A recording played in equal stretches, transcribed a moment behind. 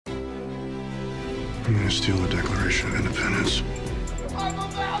I'm gonna steal the Declaration of Independence. I'm a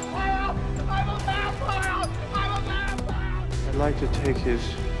vampire! I'm a vampire! I'm a vampire! I'd like to take his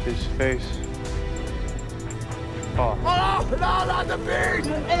face off. Oh, no, not the beat!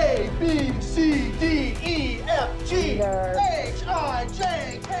 A, B, C, D, E, F, G, H, I,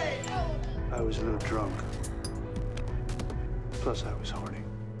 J, K, L. I was a little drunk. Plus, I was horny.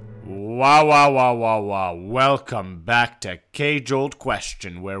 Wow. Welcome back to Cage Old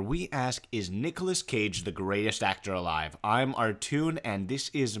Question, where we ask, is Nicolas Cage the greatest actor alive? I'm Artoon, and this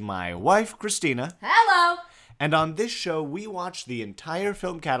is my wife, Christina. Hello! And on this show, we watch the entire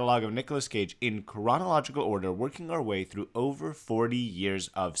film catalog of Nicolas Cage in chronological order, working our way through over 40 years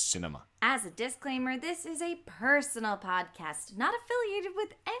of cinema. As a disclaimer, this is a personal podcast, not affiliated with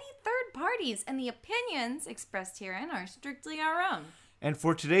any third parties, and the opinions expressed herein are strictly our own. And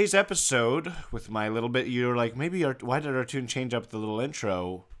for today's episode, with my little bit, you're like, maybe, why did Artoon change up the little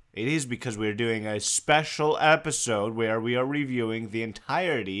intro? It is because we're doing a special episode where we are reviewing the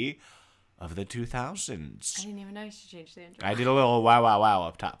entirety of the 2000s. I didn't even know you should change the intro. I did a little wow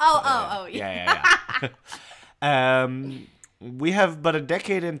up top. Yeah. We have but a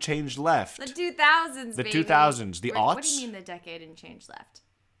decade and change left. The 2000s, The baby. 2000s, the aughts. What do you mean the decade and change left?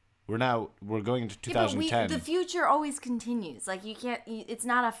 We're going into Yeah, but 2010. the future always continues. Like, it's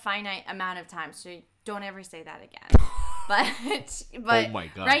not a finite amount of time, so don't ever say that again. But Oh my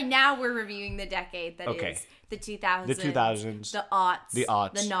God. Right now we're reviewing the decade that Okay. is the 2000s. The 2000s. The aughts. The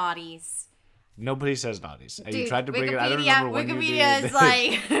aughts. The naughties. Nobody says naughties. And you Dude, tried to bring Wikipedia, it. I don't remember when you Wikipedia did. is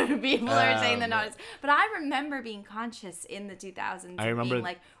like, people are saying the naughties. But I remember being conscious in the 2000s. I remember- being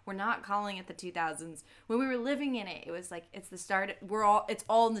like, we're not calling it the 2000s. When we were living in it, it was like, it's the start. It's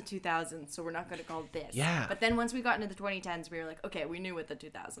all in the 2000s, so we're not going to call it this. Yeah. But then once we got into the 2010s, we were like, okay, we knew what the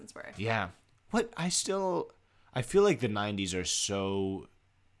 2000s were. Yeah. I feel like the 90s are so...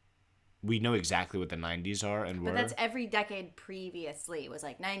 We know exactly what the 90s are and But were. that's every decade previously. It was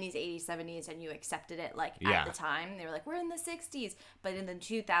like 90s, 80s, 70s, and you accepted it like Yeah. at the time. They were like, we're in the 60s. But in the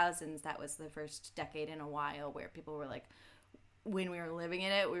 2000s, that was the first decade in a while where people were like, when we were living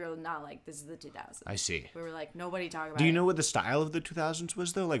in it, we were not like, this is the 2000s. I see. We were like, nobody talk about it. Do you know what the style of the 2000s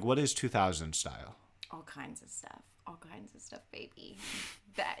was, though? Like, what is 2000 style? All kinds of stuff. All kinds of stuff, baby.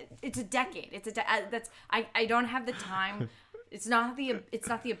 It's a decade. I don't have the time. It's not the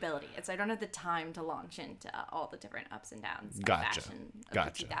ability. I don't have the time to launch into all the different ups and downs of fashion of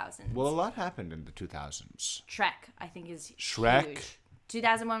the 2000s. Well, a lot happened in the 2000s. Shrek, I think, is Shrek. huge.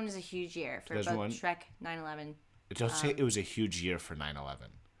 2001 was a huge year for both 2001? Shrek, 9/11. Don't say it was a huge year for 9/11.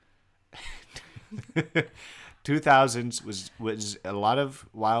 2000s was a lot of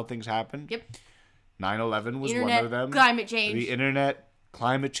wild things happened. Yep. 9/11 was Internet, one of them. climate change. The internet,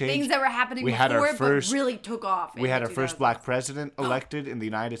 climate change. Things that were happening We before, had our first- but really took off. We in had the our first 2000s. black president elected in the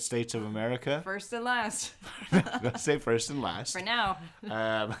United States of America. First and last. Let's say first and last. For now.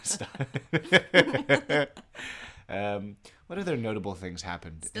 What other notable things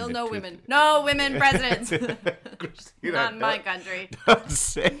happened? Still in the no two- women. No women presidents. Christina, Not in my don't- country. Don't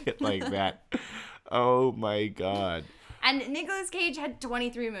say it like that. Oh my God. And Nicolas Cage had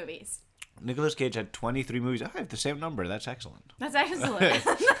 23 movies. Nicolas Cage had 23 movies. I have the same number. That's excellent. That's excellent.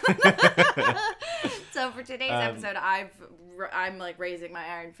 So for today's episode, I'm like raising my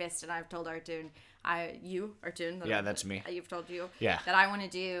iron fist, and I've told Artoon, Artoon. Yeah, that's me. You've told you. Yeah. That I want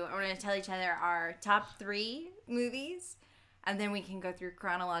to tell each other our top 3 movies, and then we can go through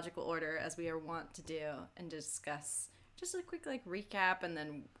chronological order as we are wont to do and discuss just a quick like recap, and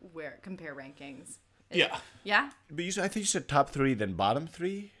then compare rankings. Yeah. Yeah. But I think you said top 3, then bottom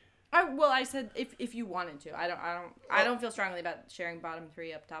 3. I said if you wanted to. I don't feel strongly about sharing bottom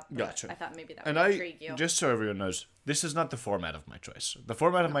 3 up top. But Gotcha. I thought maybe that would And intrigue you. just so everyone knows, this is not the format of my choice. The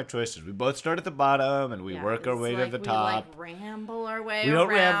format of my choice is we both start at the bottom and we Yeah, work our it's way like to the we, top. like, ramble our way We don't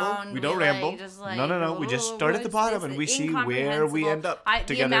around. ramble. We don't ramble. No. We just start at the bottom and we see where we end up The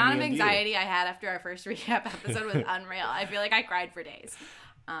together. amount of me and you. anxiety I had after our first recap episode was unreal. I feel like I cried for days.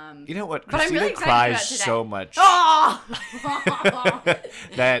 You know what? But I'm Christina really excited about cries today. so much Oh!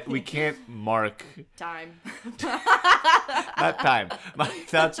 that we can't mark Time. that time. My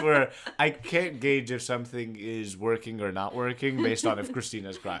thoughts were I can't gauge if something is working or not working based on if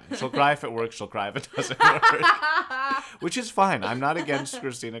Christina's crying. She'll cry if it works. She'll cry if it doesn't work. Which is fine. I'm not against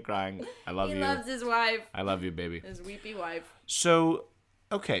Christina crying. I love He you. loves his wife, I love you, baby. his weepy wife. So,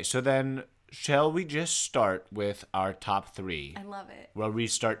 okay. So then, shall we just start with our top 3? I love it. Well, we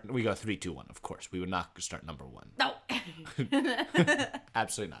go 3, 2, 1. Of course, we would not start number 1. No.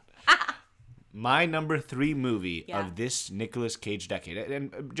 Absolutely not. My number 3 movie Yeah. of this Nicolas Cage decade,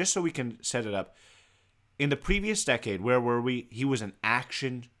 and just so we can set it up, in the previous decade, where were we? He was an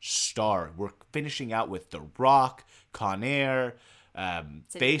action star. We're finishing out with The Rock, Con Air,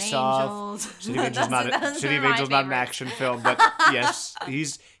 Face Off. City of Angels not an action film, but yes,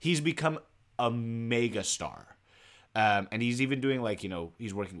 he's become a mega star. And he's even doing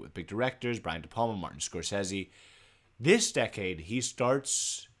he's working with big directors, Brian De Palma, Martin Scorsese. This decade, he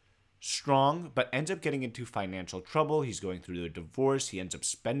starts strong, but ends up getting into financial trouble. He's going through a divorce. He ends up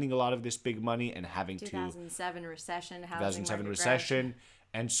spending a lot of this big money and having 2007 recession, housing 2007 market recession. crash.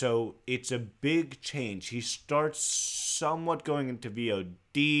 And so it's a big change. He starts somewhat going into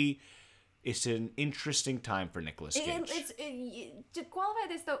VOD. It's an interesting time for Nicolas Cage. To qualify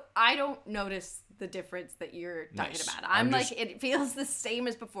this, though, I don't notice the difference that you're talking Nice. about. It feels the same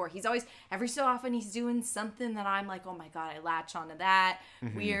as before. He's always, every so often, he's doing something that I'm like, oh my God, I latch onto that.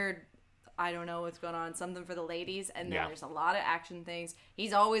 Weird, I don't know what's going on, something for the ladies. And then there's a lot of action things.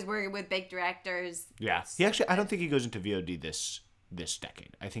 He's always working with big directors. Yeah. He actually, I don't think he goes into VOD this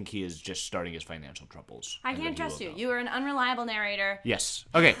decade. I think he is just starting his financial troubles. I can't trust you. You are an unreliable narrator. Yes.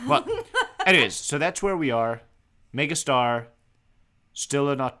 Okay. Well, anyways, so that's where we are. Megastar, still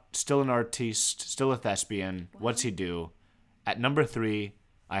an artiste, still a thespian. What's he do? At number 3,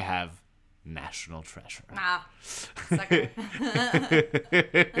 I have National Treasure. Sucker.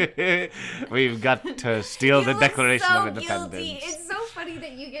 We've got to steal the Declaration of Independence. Guilty. It's so funny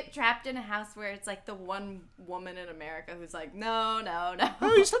that you get trapped in a house where it's like the one woman in America who's like, no.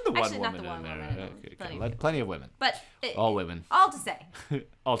 Oh, he's not the one Actually, not woman the one in there. woman. Okay, plenty of women. But All women. all to say,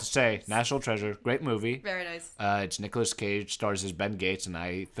 All to say, National Treasure, great movie. very nice. It's Nicolas Cage, stars as Ben Gates, and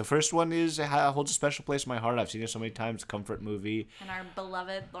the first one holds a special place in my heart. I've seen it so many times. Comfort movie. And our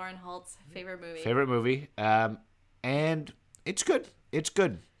beloved Lauren Holt's favorite movie. Favorite movie. And it's good. It's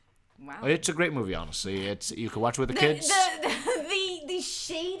good. Wow. It's a great movie, honestly. You can watch it with the kids. The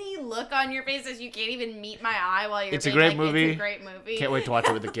shady look on your face as you can't even meet my eye while you're It's a being great like, movie. It's a great movie. Can't wait to watch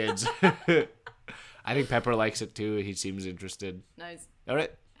it with the kids. I think Pepper likes it too. He seems interested. Nice. All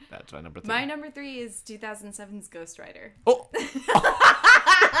right. That's my number 3. My number 3 is 2007's Ghost Rider. Oh!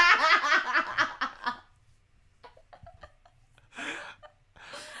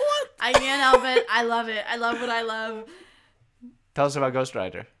 I can't help it. I love it. I love what I love. Tell us about Ghost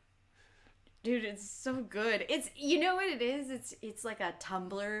Rider. Dude, it's so good. You know what it is? It's like a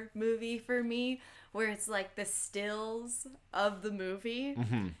Tumblr movie for me, where it's like the stills of the movie.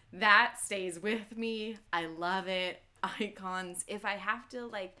 Mm-hmm. That stays with me. I love it. Icons. If I have to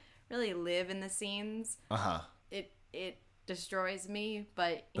like really live in the scenes, it destroys me.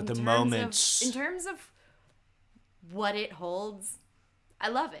 But in the terms moments, in terms of what it holds, I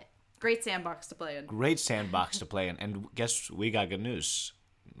love it. Great sandbox to play in. Great sandbox to play in. And guess we got good news.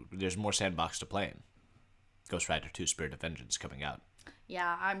 There's more sandbox to play in. Ghost Rider 2 Spirit of Vengeance coming out.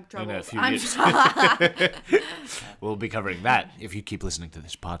 Yeah, I'm troubled. In a few years. We'll be covering that if you keep listening to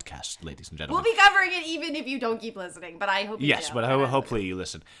this podcast, ladies and gentlemen. We'll be covering it even if you don't keep listening, but I hope you Yes, do. but hopefully you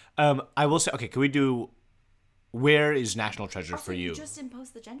listen. I will say, okay, can we do, where is National Treasure Also, for you? You just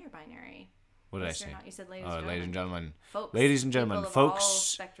imposed the gender binary. What did I Yes or say? not? You said ladies Ladies and and gentlemen. gentlemen. Folks. Ladies and gentlemen. People of all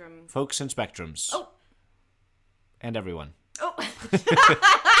Folks. spectrums. Folks and spectrums. Oh. And everyone. Oh.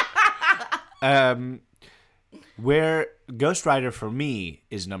 Where Ghost Rider for me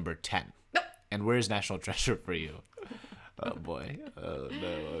is number 10. Nope. And where is National Treasure for you? Oh boy. Oh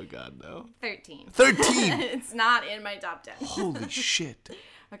no. Oh god, no. 13. 13! It's not in my top 10. Holy shit.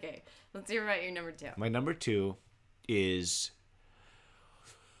 Okay, let's hear about your number 2. My number 2 is...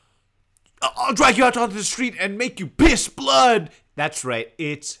 I'll drag you out onto the street and make you piss blood! That's right,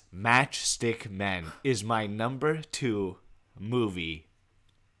 it's Matchstick Men is my number 2 movie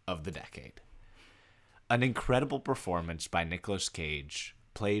of the decade. An incredible performance by Nicolas Cage,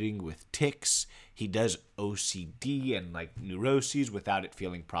 playing with tics. He does OCD and like neuroses without it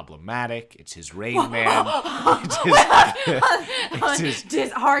feeling problematic. It's his Rain Man. Hard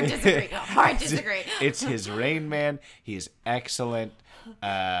disagree. Hard disagree. It's his Rain Man. He's excellent.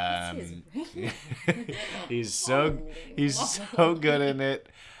 He's so good in it.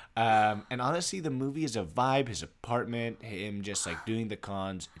 And honestly, the movie is a vibe. His apartment, him just like doing the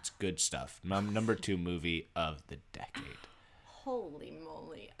cons. It's good stuff. Number 2 movie of the decade. Holy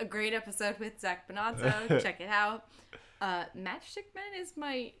moly. A great episode with Zach Bonazzo. Check it out. Matchstick Men is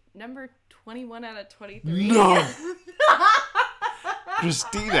my number 21 out of 23. No!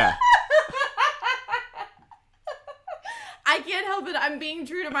 Christina! I can't help it. I'm being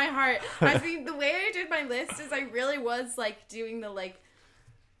true to my heart. I mean, the way I did my list is I really was like doing the like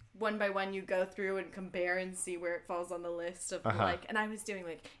one by one you go through and compare and see where it falls on the list of like, and I was doing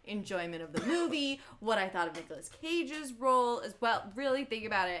like enjoyment of the movie, what I thought of Nicolas Cage's role as well. Really think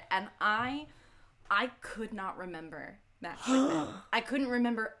about it, and I I could not remember Match Like Men. I couldn't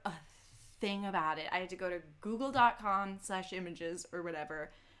remember a thing about it. I had to go to google.com/images or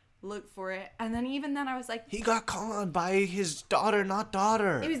whatever, look for it, and then even then I was like, He got conned by his daughter, not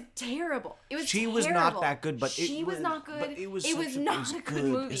daughter. it was terrible. It was She terrible. was not that good, but she it was not good. But it was not a good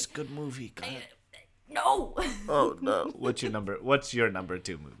movie. It's a good movie. God. No. Oh no! What's your number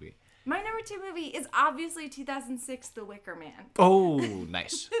 2 movie? My number 2 movie is obviously 2006 The Wicker Man. Oh,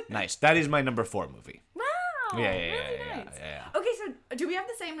 nice. That is my number 4 movie. Wow. Yeah, really nice. yeah. Okay, so do we have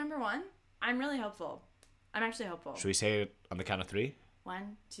the same number 1? I'm really hopeful. I'm actually hopeful. Should we say it on the count of 3?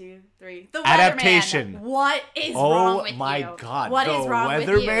 1, 2, 3. The Adaptation. Weatherman. What is wrong with you? Oh my God! What The is wrong with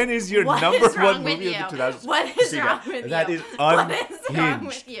you? Weatherman is your What number is wrong 1 with movie of you? the 2000s. What is See, wrong with you? That is What is wrong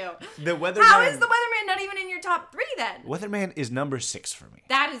with unhinged. you? The Weatherman. How is The Weatherman not even in your top 3 then? Weatherman is number 6 for me.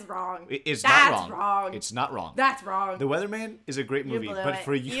 That is wrong. It's That's not wrong. wrong. It's not wrong. That's wrong. The Weatherman is a great movie, blew but it.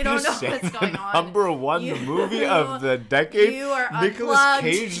 for you, You don't to know say what's going the on. number 1 You- movie of the decade, You are Nicolas unplugged.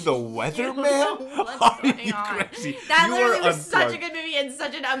 Cage, The You know Weatherman? what's Are going you on? crazy? That You literally are was such a unplugged. good movie and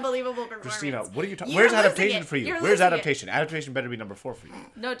such an unbelievable performance. Christina, what are you talking? You're Where's losing adaptation it. for you? You're Where's losing it. adaptation? Adaptation better be number 4 for you.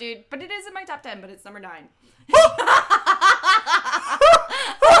 No, dude, but it is in my top 10, but it's number 9.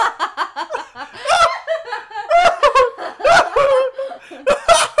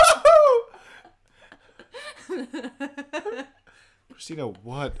 Christina,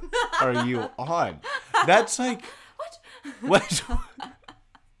 what are you on? That's like what?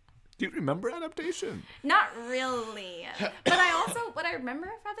 Do you remember adaptation? Not really. But I also, what I remember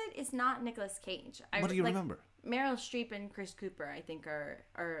of it is not Nicolas Cage. What do you remember? Meryl Streep and Chris Cooper, I think, are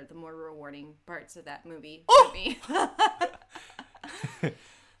the more rewarding parts of that movie Oh! for me.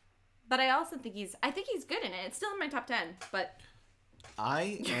 But I also think he's good in it. It's still in my top 10, but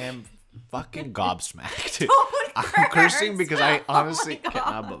I am fucking gobsmacked. Don't I'm cursing because I curse. honestly Oh my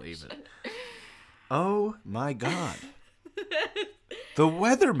cannot believe it. Oh my God. The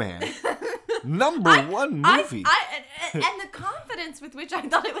Weatherman. Number 1 movie. And the confidence with which I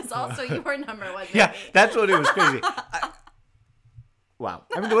thought it was also your number 1 movie. Yeah, that's what it was crazy. Wow.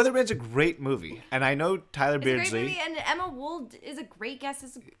 I mean, The Weatherman's a great movie. And I know Tyler It's a Beardsley. great movie, and Emma Wold is a great guest.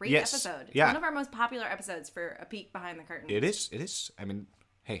 It's a great Yes, episode. It's yeah. one of our most popular episodes for a peek behind the curtain. It is. I mean,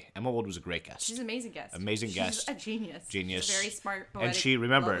 hey, Emma Wold was a great guest. She's an amazing guest. Amazing guest. She's a genius. Genius. She's a very smart, poetic, And she,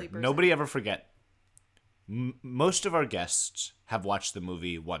 remember, lovely person. nobody ever forget. Most of our guests have watched the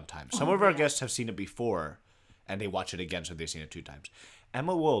movie 1 time. Some of our guests have seen it before, and they watch it again, so they've seen it 2 times.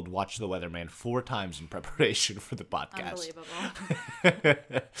 Emma Wold watched The Weatherman 4 times in preparation for the podcast. Unbelievable.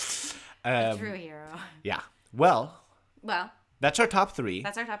 A true hero. Yeah. Well, Well, that's our top 3.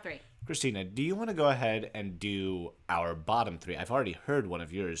 that's our top 3. Christina, do you want to go ahead and do our bottom 3? I've already heard one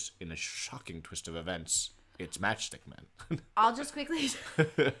of yours in a shocking twist of events. It's Matchstick Men. I'll just quickly.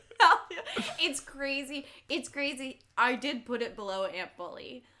 It's crazy. It's crazy. I did put it below Ant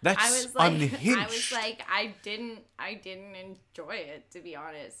Bully. That's I was like, unhinged. I was like, I didn't enjoy it, to be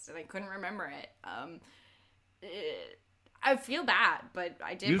honest, and I couldn't remember it. I feel bad, but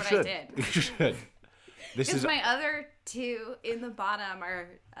I did what I did. You should. This Because is my other 2 in the bottom are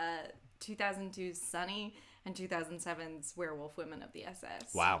 2002's Sunny and 2007's Werewolf Women of the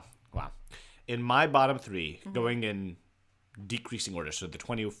SS. wow. In my bottom 3, Mm-hmm. going in decreasing order. So the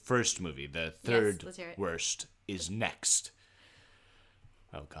 21st movie, the third let's hear it. worst, is Next.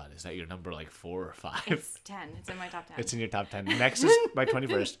 Oh God, is that your number like 4 or 5? It's 10. It's in my top 10. It's in your top 10. Next is my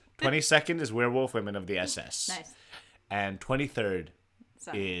 21st. 22nd is Werewolf Women of the SS. Nice. And 23rd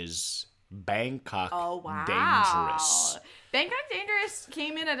Sunny. is Bangkok Oh, wow. Dangerous. Bangkok Dangerous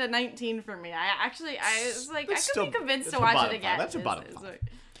came in at a 19 for me. I was like, That's I could be still- convinced that's to a watch bottom it again. five. That's a bottom It's five. like-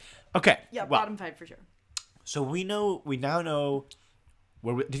 Okay. Yeah, well, bottom 5 for sure. so we now know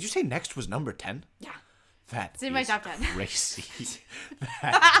where did you say Next was number 10? Yeah. That It's in my is top 10. Crazy.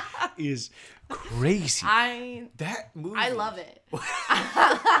 That is crazy. That movie. I love it.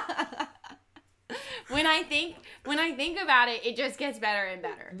 When I think about it, it just gets better and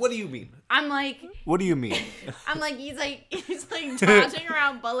better. What do you mean? I'm like What do you mean? he's like dodging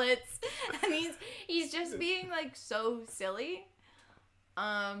around bullets, and he's just being like so silly.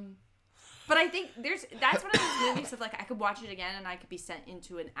 But I think that's one of those movies of like I could watch it again and I could be sent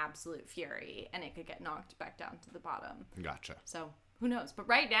into an absolute fury and it could get knocked back down to the bottom. Gotcha. So who knows? But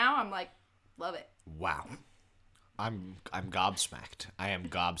right now I'm like, love it. Wow. I'm gobsmacked. I am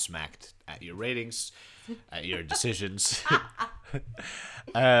gobsmacked at your ratings, at your decisions.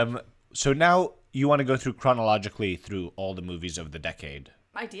 So now you want to go through chronologically through all the movies of the decade.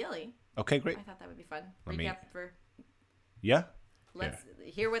 Ideally, Okay, great. I thought that would be fun. Let me- Recap for. Yeah. Let's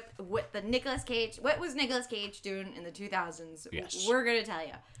hear what the Nicolas Cage. What was Nicolas Cage doing in the 2000s? Yes. We're gonna tell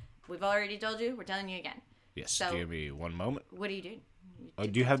you we've already told you. We're telling you again. Yes. So- Give me one moment. What are you doing? Oh,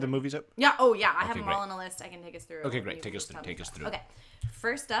 do you have the movies up? Yeah. Oh, yeah. I have them great. all on a list. I can take us through. Okay, and great. you Take can us just through, tell me take us stuff. through. Okay.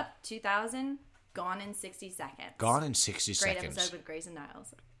 First up, 2000, Gone in 60 Seconds. Gone in 60 Great seconds. episode with Grace and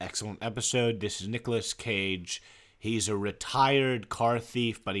Niles. Excellent episode. This is Nicolas Cage. He's a retired car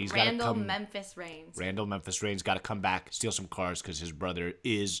thief, but he's got to Randall come. Memphis Reigns. Randall Memphis Reigns got to come back, steal some cars because his brother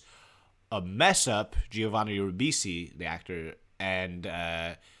is a mess up. Giovanni Ribisi, the actor, and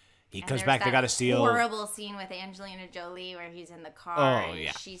he comes there's back. They that got to steal. horrible scene with Angelina Jolie where he's in the car. Oh, and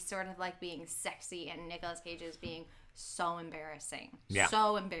yeah. She's sort of like being sexy, and Nicolas Cage is being so embarrassing. Yeah.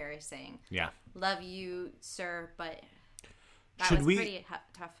 So embarrassing. Yeah. Love you, sir, but that Should was we- pretty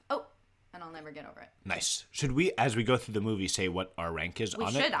tough. Oh, and I'll never get over it. Nice. Should we, as we go through the movie, say what our rank is We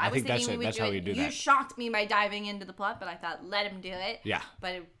on should. it? I was think that's thinking it. we would That's do how it. we do You that. shocked me by diving into the plot, but I thought let him do it. Yeah.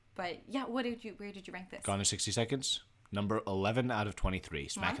 But yeah, where did you rank this? Gone in 60 seconds. Number 11 out of 23.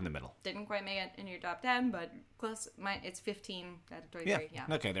 Smack in the middle. Didn't quite make it in your top 10, but close. It's 15 out of 23. Yeah.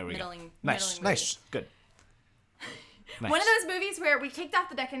 Yeah. Okay, there we middling, go. Nice. middling Nice. Good. Nice. One of those movies where we kicked off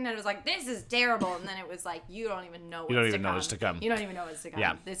the decade and it was like, this is terrible. And then it was like, you don't even know what's You don't to even know come. what's to come. You don't even know what's to come.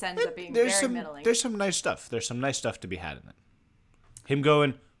 Yeah. This ends up being There's very some, middling. There's some nice stuff. There's some nice stuff to be had in it. Him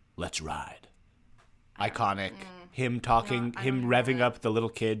going, let's ride. Iconic. Him talking, I him don't revving know. up the little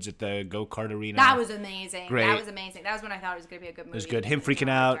kids at the go-kart arena. That was amazing. Great. That was amazing. That was when I thought it was going to be a good movie. It was good. Him and it freaking took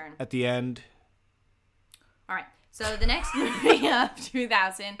a out turn. at the end. All right. So the next movie of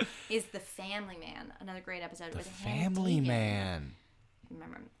 2000 is The Family Man. Another great episode with Hannah Family Teagan. Man.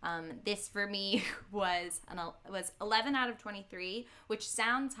 Remember, this for me was 11 out of 23, which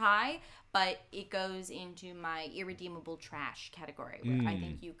sounds high, but it goes into my irredeemable trash category, where I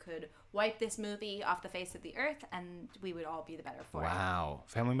think you could wipe this movie off the face of the earth, and we would all be the better for Wow.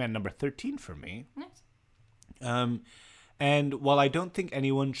 Family Man number 13 for me. it. Nice. And while I don't think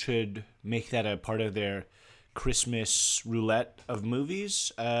anyone should make that a part of their Christmas roulette of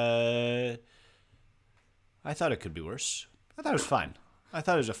movies, I thought it could be worse. I thought it was fine. I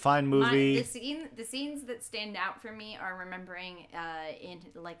thought it was a fine movie. The scenes that stand out for me are remembering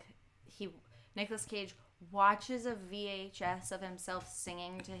Nicolas Cage watches a VHS of himself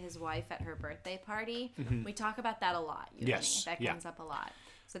singing to his wife at her birthday party. We talk about that a lot. You Yes, and me. That yeah. comes up a lot.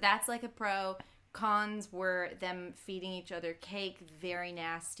 So that's like a pro. Cons were them feeding each other cake, very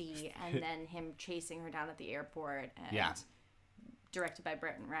nasty, and then him chasing her down at the airport. And Yeah. directed by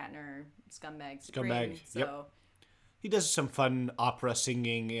Brett Ratner, Scumbag Scumbag, Supreme. So yep. He does some fun opera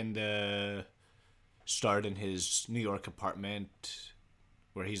singing in the start in his New York apartment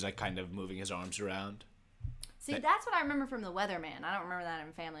where he's like kind of moving his arms around. see, that's what I remember from The Weatherman. I don't remember that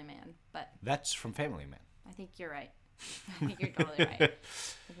in Family Man, but That's from Family Man. I think you're right. I think you're totally right.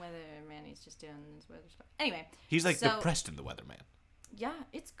 The Weatherman, he's just doing his weather stuff. Anyway, He's like so, depressed in The Weatherman. Yeah,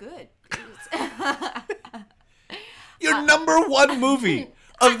 it's good. It's- Your number one movie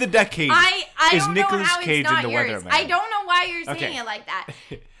of the decade I is don't know Nicolas how Cage it's not in The yours. Weatherman. I don't know why you're saying Okay. it like that.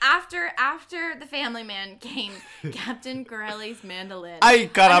 After The Family Man came Captain Corelli's Mandolin. Ay,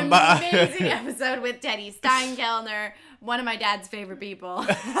 caramba. An amazing episode with Teddy Steinkellner, one of my dad's favorite people.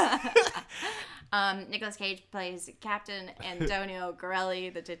 Nicolas Cage plays Captain Antonio Corelli,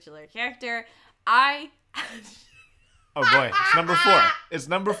 the titular character. Oh boy, it's number 4. It's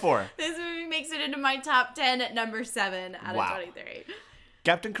number 4. This movie makes it into my top 10 at number 7 out Wow. of 23.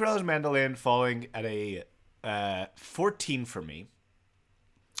 Captain Corelli's Mandolin falling at a 14 for me.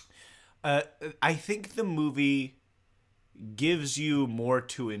 I think the movie gives you more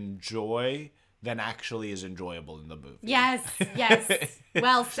to enjoy than actually is enjoyable in the movie. Yes.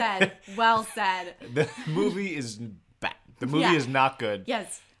 Well said. Well said. The movie is bad. The movie Yeah. is not good.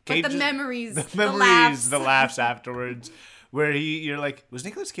 Yes. But Cage the is- memories, the laughs afterwards, where you're like, was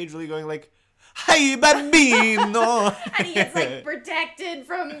Nicolas Cage really going like, "Hey, bambino"? And he gets like protected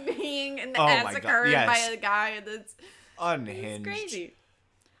from being Oh my God, massacred yes. by a guy that's Unhinged. crazy.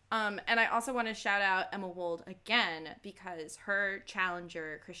 And I also want to shout out Emma Wold again because her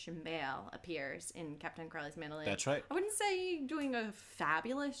challenger Christian Bale appears in Captain Corelli's Mandolin. That's right. I wouldn't say doing a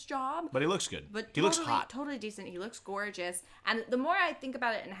fabulous job, But he looks good. but he looks hot. Totally decent. He looks gorgeous. And the more I think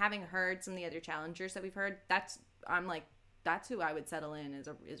about it, and having heard some of the other challengers that we've heard, I'm like, that's who I would settle in is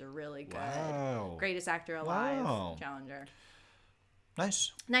a really good Wow. greatest actor alive Wow. challenger.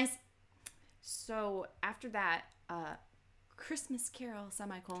 Nice. Nice. So after that, Christmas Carol,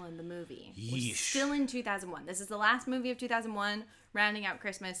 the movie. We're Yeesh. still in 2001. This is the last movie of 2001, rounding out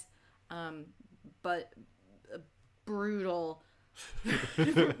Christmas. But a brutal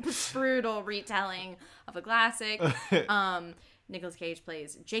retelling of a classic. Nicolas Cage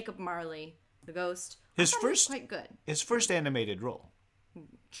plays Jacob Marley, the ghost. I His thought it was first- quite good. His first animated role.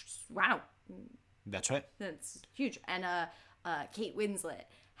 Wow, That's right. that's huge. And Kate Winslet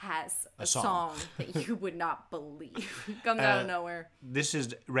has a song. song that you would not believe. Comes out of nowhere. This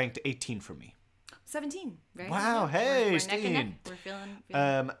is ranked 18 for me. 17. Very Wow, good. hey, we're neck and Steen. neck. We're feeling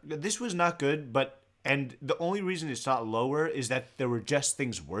This was not good, and the only reason it's not lower is that there were just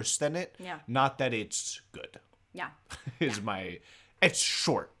things worse than it. Yeah. Not that it's good. yeah. It's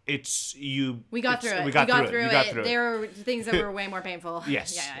short. It's you. We got through it. We got through it. through You got it. through it. There were things that were way more painful.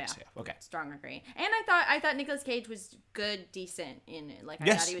 Yes. Yeah. Yes. Yeah. Okay. Strong agree. And I thought Nicolas Cage was good, decent in it. Like I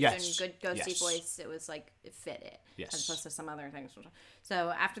Yes, thought he was yes, doing good ghosty yes. voice. It was like it fit it. Yes. As opposed to some other things.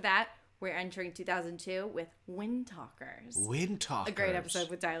 So after that, we're entering 2002 with Wind Talkers. Wind Talkers. A great episode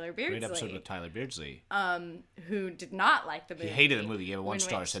with Tyler Beardsley. Great episode with Tyler Beardsley. Who did not like the movie. He hated the movie. Gave it 1 When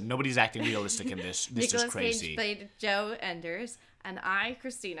star. we- Said nobody's acting realistic in this. This Nicolas is crazy. Cage played Joe Enders, and I,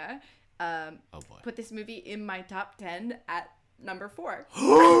 Christina, Oh boy. put this movie in my top 10 at number 4.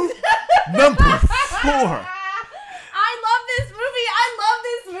 Number 4. I love this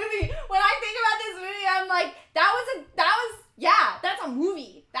movie. When I think about this movie, I'm like, that's a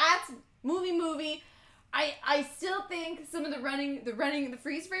movie. That's movie. I still think some of the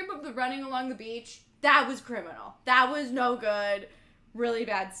freeze frame of the running along the beach, that was criminal. That was no good. Really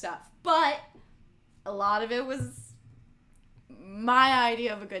bad stuff. But a lot of it was my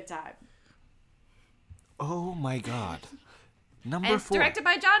idea of a good time. Oh my God. Number And it's 4. directed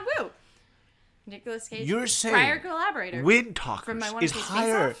by John Woo. Nicolas Cage, You're saying prior collaborator. Wind From Talkers my One is Piece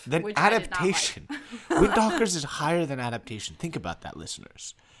higher Face-Off, than which I did not like. adaptation. Wind Talkers is higher than adaptation. Think about that,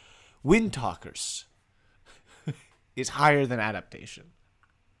 listeners. Wind Talkers is higher than adaptation.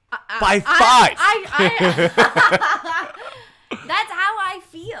 By 5. That's how I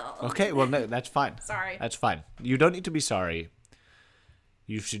feel. Okay, well, no, that's fine. Sorry. That's fine. You don't need to be sorry.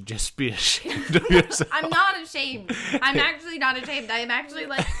 You should just be ashamed of yourself. I'm not ashamed. I'm actually not ashamed. I'm actually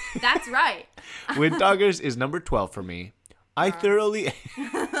like, that's right. Wind Talkers is number 12 for me. I thoroughly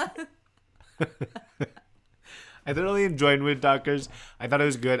enjoyed Wind Talkers. I thought it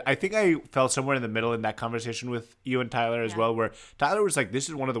was good. I think I fell somewhere in the middle in that conversation with you and Tyler as well, where Tyler was like, this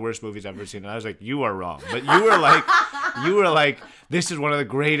is one of the worst movies I've ever seen. And I was like, you are wrong. But you were like, this is one of the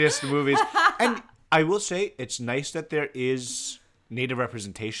greatest movies. And I will say, it's nice that there is Native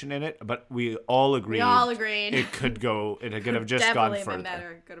representation in it, but we all agreed. It could have just gone Definitely further. been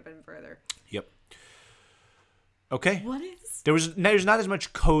better. It could have been further. Yep. Okay. What is? There's not as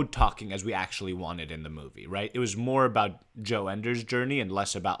much code talking as we actually wanted in the movie, right? It was more about Joe Ender's journey and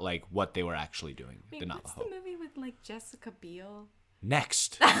less about like what they were actually doing. Wait, the what's Navajo. the movie with like Jessica Biel?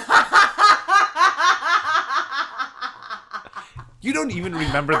 Next. You don't even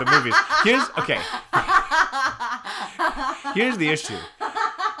remember the movies. Here's the issue.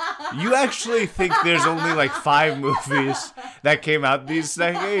 You actually think there's only like 5 movies that came out this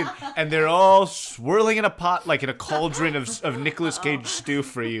decade, and they're all swirling in a pot like in a cauldron of Nicolas Cage stew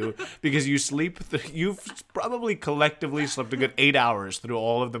for you because you've probably collectively slept a good 8 hours through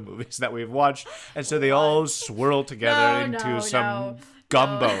all of the movies that we've watched, and so they all swirl together into some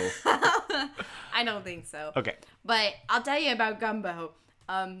gumbo. I don't think so. Okay. But I'll tell you about Gumbo.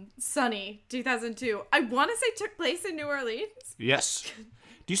 Sunny, 2002. I want to say took place in New Orleans. Yes.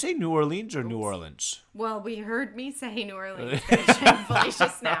 Do you say New Orleans or New Orleans? Well, we heard me say New Orleans shamefully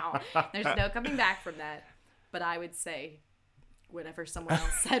just now. There's no coming back from that. But I would say whatever someone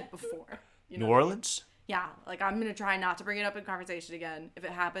else said before. You know New what I mean? Orleans? Yeah, like I'm going to try not to bring it up in conversation again. If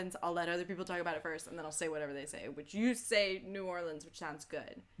it happens, I'll let other people talk about it first, and then I'll say whatever they say. Which you say New Orleans, which sounds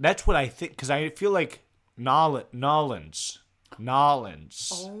good. That's what I think, because I feel like Nolans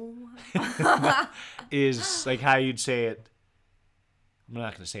Oh. is like how you'd say it. I'm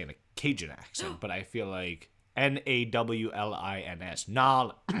not going to say it in a Cajun accent, but I feel like Nawlins.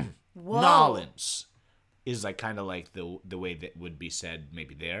 Nolans is like kind of like the way that would be said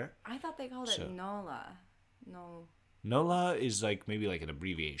maybe there. I thought they called it NOLA. No. NOLA is like maybe like an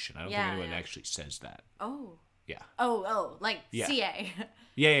abbreviation. I don't think anyone yeah. actually says that. Oh. Yeah. Oh, like Yeah. CA.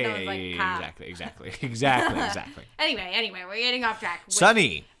 Yeah, No, it's like exactly. Anyway, we're getting off track.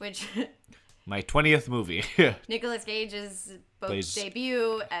 Sunny, Which my 20th movie. Nicolas Cage's both Plays-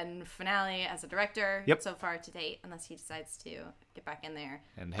 debut and finale as a director Yep. so far to date, unless he decides to get back in there.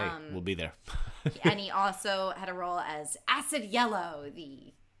 And hey, we'll be there. And he also had a role as Acid Yellow,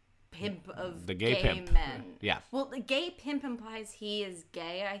 the pimp of The gay pimp. men. Yeah. Well, the gay pimp implies he is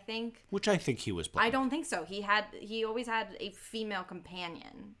gay, I think. Which I think he was playing. I don't think so. He always had a female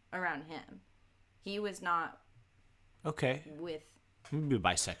companion around him. He was not Okay. with Maybe a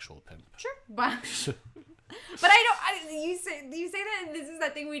bisexual pimp. sure, but But you say that, and this is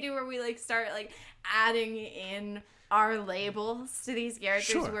that thing we do where we like start like adding in our labels to these characters.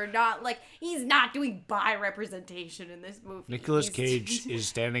 Sure. We're not like, he's not doing bi representation in this movie. Nicolas Cage is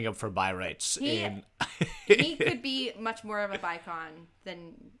standing up for bi rights. He could be much more of a bicon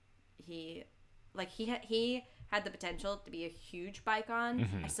than he had the potential to be a huge bicon.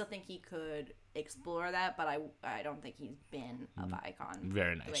 I still think he could explore that, but I don't think he's been a bicon.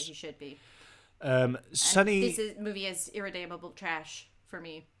 Very the way nice. he should be. Sunny. This movie is irredeemable trash for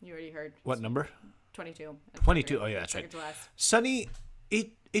me. You already heard. What number? 22. 22. Oh yeah, that's right. Second to last. Sunny.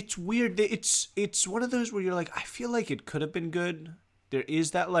 It's weird. It's one of those where you're like, I feel like it could have been good. There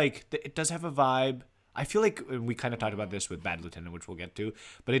is that like it does have a vibe. I feel like we kind of talked about this with Bad Lieutenant, which we'll get to,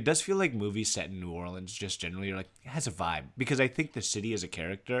 but it does feel like movies set in New Orleans just generally are like, it has a vibe because I think the city is a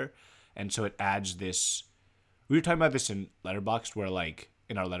character, and so it adds this. We were talking about this in Letterboxd, where like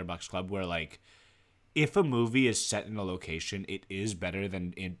in our Letterboxd club, where like if a movie is set in a location, it is better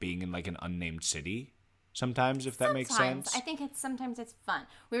than it being in like an unnamed city. Sometimes, if that makes sense. I think sometimes it's fun.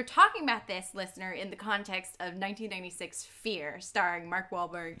 We were talking about this, listener, in the context of 1996 Fear, starring Mark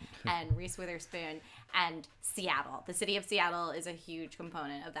Wahlberg and Reese Witherspoon, and Seattle. The city of Seattle is a huge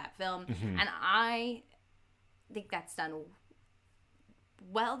component of that film, and I think that's done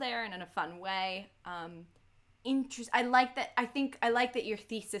well there and in a fun way. I like that. I like that your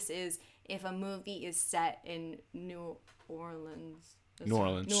thesis is if a movie is set in New Orleans,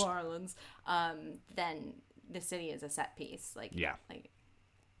 then the city is a set piece.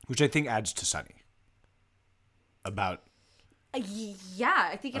 Which I think adds to Sunny. About I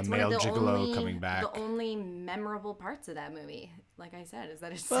think it's a one of male the gigolo coming back. The only memorable parts of that movie, like I said, is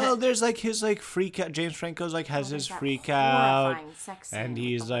that it's well, set. there's like his like freak out. James Franco's like has his There's that freak out, horrifying sex scene and with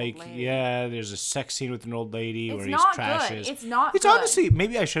he's the old like, lady. yeah, there's a sex scene with an old lady It's where he's not trashes. good. It's not It's good. honestly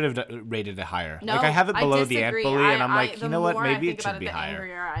maybe I should have rated it higher. No, like I have it below the ant disagree. bully, and I'm like, the you know what? more Maybe I it think should about be the higher.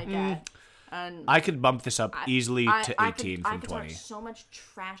 angrier I get. And I could bump this up easily to 18 I from could 20. talk so much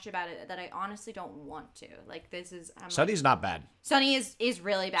trash about it that I honestly don't want to. Like this is Sunny's not bad. Sunny is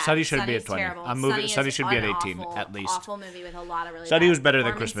really bad. Sunny should be Sunny's at 20. Terrible. I'm moving. Sunny is should be at an 18 at least. Awful movie with a lot of really. Sunny bad was better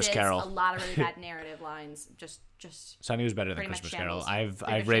than Christmas Carol. A lot of really bad narrative lines. Just. Sunny was better than pretty much Christmas Carol. shambles.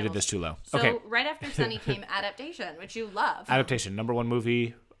 I've rated this too low. So Okay. right after Sunny came Adaptation, which you love. Adaptation, number one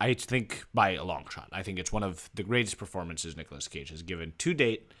movie, I think by a long shot. I think it's one of the greatest performances Nicolas Cage has given to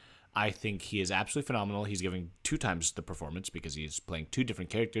date. I think he is absolutely phenomenal. He's giving 2 times the performance because he's playing 2 different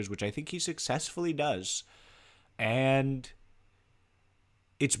characters, which I think he successfully does. And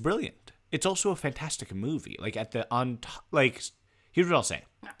it's brilliant. It's also a fantastic movie. Like here's what I'll say.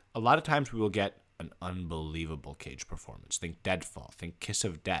 A lot of times we will get an unbelievable Cage performance. Think Deadfall, think Kiss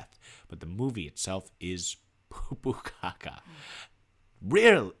of Death. But the movie itself is poo-poo caca.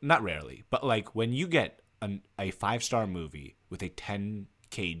 Not rarely, but like when you get a 5-star movie with a 10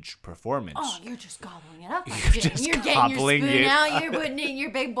 Cage performance. Oh, you're just gobbling it up. You're just getting your gobbling spoon it out. You're putting it in your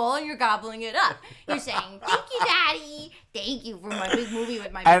big bowl and you're gobbling it up. You're saying, "Thank you, Daddy. Thank you for my big movie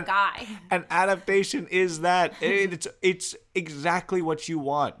with my big guy." An adaptation is that it's exactly what you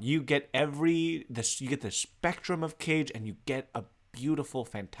want. You get you get the spectrum of Cage, and you get a beautiful,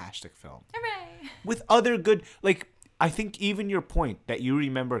 fantastic film Hooray! with other good I think even your point that you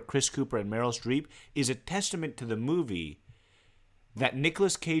remember Chris Cooper and Meryl Streep is a testament to the movie. That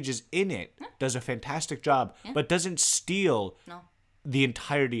Nicolas Cage is in it, does a fantastic job, but doesn't steal the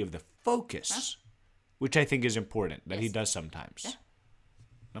entirety of the focus, which I think is important, that he does sometimes. Yeah.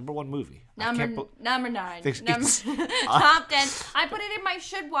 Number one movie. Number 9. It's- Top 10. I put it in my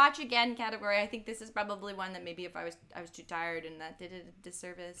should watch again category. I think this is probably one that maybe if I was too tired and that did it a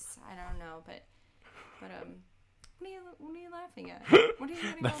disservice. I don't know, but what are you laughing at? What are you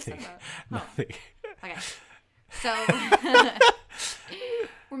getting all upset about? Nothing. Okay. So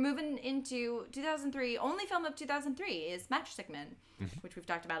we're moving into 2003. Only film of 2003 is Matchstick Men, which we've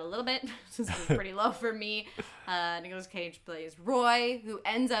talked about a little bit. This is pretty low for me. Nicolas Cage plays Roy, who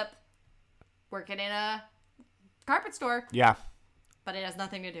ends up working in a carpet store. Yeah. But it has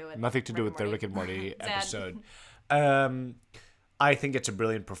nothing to do with the Rick and Morty episode. I think it's a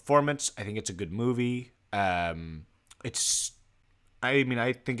brilliant performance. I think it's a good movie. I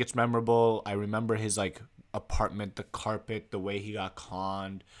think it's memorable. I remember his apartment, the carpet, the way he got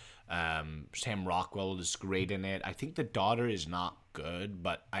conned. Sam Rockwell is great in it. I think the daughter is not good,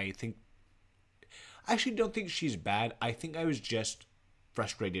 but I actually don't think she's bad. I think I was just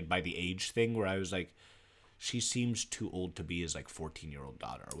frustrated by the age thing where I was like, she seems too old to be his 14-year-old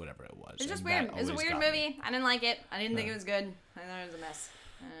daughter or whatever it was. It's just weird. It was a weird movie. I didn't like it. I didn't think it was good. I thought it was a mess.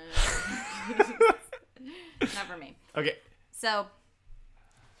 Not for me. Okay. So,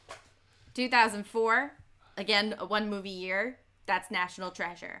 2004, again, a 1 movie year. That's National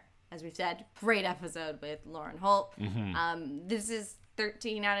Treasure. As we've said, great episode with Lauren Holt. This is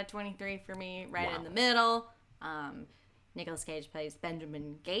 13 out of 23 for me, right in the middle. Nicolas Cage plays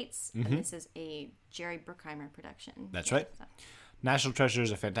Benjamin Gates, and this is a Jerry Bruckheimer production. That's right. So. National Treasure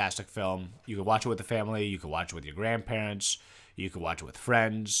is a fantastic film. You can watch it with the family. You can watch it with your grandparents. You can watch it with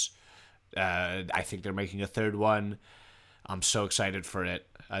friends. I think they're making a 3rd one. I'm so excited for it.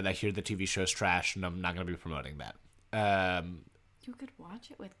 I hear the TV show's trash, and I'm not going to be promoting that. You could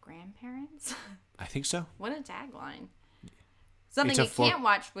watch it with grandparents? I think so. What a tagline. Something It's you a can't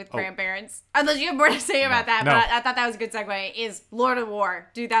watch with grandparents. Unless you have more to say about that, No. but I thought that was a good segue, is Lord of War,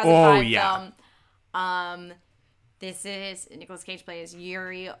 2005 Oh, yeah. film. This is, Nicolas Cage plays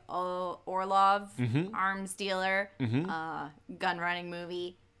Yuri Orlov, arms dealer, gun running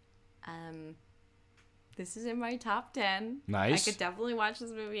movie. This is in my top 10. Nice. I could definitely watch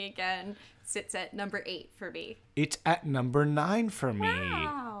this movie again. Sits at number 8 for me. It's at number 9 for me.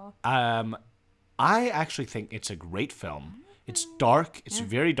 Wow. I actually think it's a great film. It's dark. It's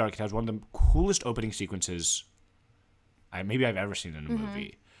very dark. It has one of the coolest opening sequences maybe I've ever seen in a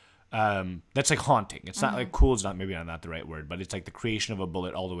movie. That's like haunting. It's not like cool. It's not maybe not the right word, but it's like the creation of a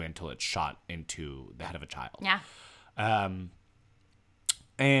bullet all the way until it's shot into the head of a child. Yeah.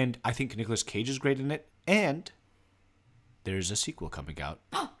 And I think Nicolas Cage is great in it. And there's a sequel coming out,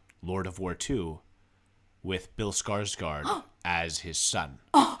 Lord of War 2, with Bill Skarsgård as his son.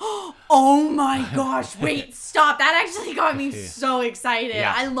 Oh my gosh, wait, stop. That actually got me so excited.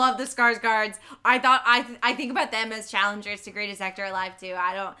 Yeah. I love the Skarsgårds. I think about them as challengers to Greatest Actor Alive too.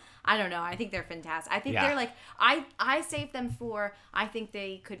 I don't know. I think they're fantastic. I think they're like, I saved them for, I think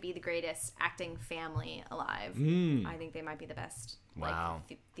they could be the greatest acting family alive. I think they might be the best. Wow.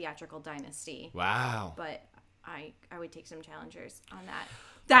 Like, theatrical dynasty. Wow. But I would take some challengers on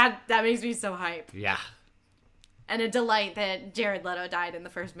that. That makes me so hype. Yeah. And a delight that Jared Leto died in the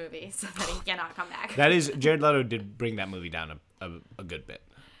first movie so that he cannot come back. That is, Jared Leto did bring that movie down a good bit.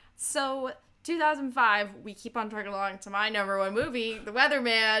 So, 2005, we keep on trucking along to my number 1 movie, The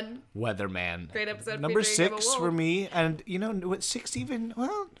Weatherman. Weatherman. Great episode Number featuring Emma 6 Wolf. for me. And, you know, what, 6 even?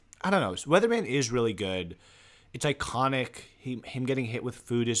 Well, I don't know. Weatherman is really good. It's iconic. Him getting hit with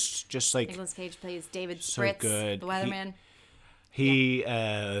food is just like Nicolas Cage plays David so Spritz, good. The Weatherman.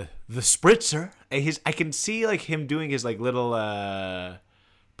 The spritzer. I can see like him doing his like little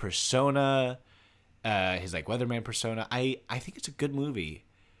persona, his like weatherman persona. I think it's a good movie.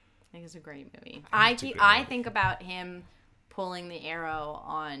 I think it's a great movie. It's a good I movie. think about him pulling the arrow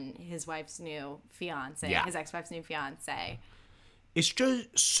on his wife's new fiance, Yeah. his ex-wife's new fiance. It's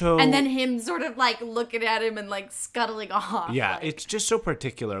just so. And then him sort of like looking at him and like scuttling off. Yeah, like, it's just so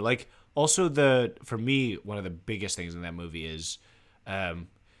particular. Like, also for me, one of the biggest things in that movie is, hey,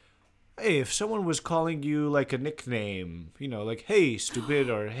 if someone was calling you like a nickname, you know, like, hey, stupid,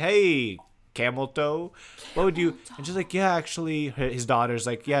 or hey, camel toe, what would you? And she's like, yeah, actually, his daughter's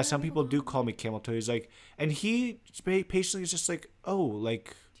like, yeah, some people do call me camel toe. He's like, and he patiently is just like, oh,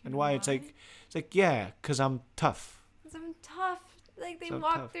 like, and why? It's like, yeah, because I'm tough. I'm tough. Like they So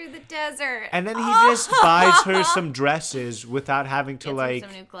walk tough. through the desert. And then he just buys her some dresses without having to Gets him like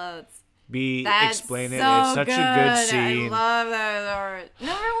some new clothes. be That's explain it. so It's such a good good. scene. I love that.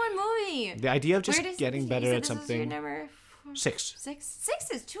 Number 1 movie. The idea of just Where does- getting you better said at this was your something. number 6.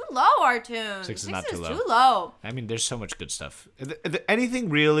 6 is too low, Artoon. 6 is not too low. Too low. I mean, there's so much good stuff. Anything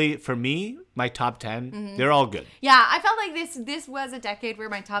really for me, my top 10, they're all good. Yeah, I felt like this was a decade where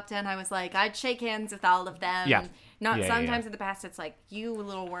my top 10, I was like, I'd shake hands with all of them. Yeah. Not Yeah, sometimes yeah. in the past, it's like you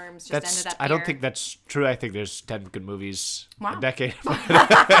little worms just ended up I don't here. think that's true. I think there's 10 good movies Wow. a decade.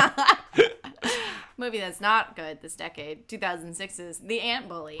 Movie that's not good this decade, 2006's The Ant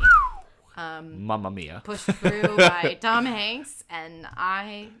Bully. Mamma Mia. Pushed through by Tom Hanks, and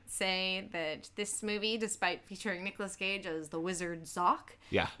I say that this movie, despite featuring Nicolas Cage as the wizard Zoc,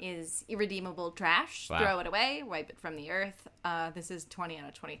 Yeah. is irredeemable trash. Wow. Throw it away, wipe it from the earth. This is 20 out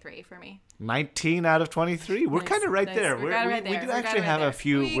of 23 for me. 19 out of 23. We're Nice, kind of right nice. there. We're kinda right We there. do We're actually kinda have right a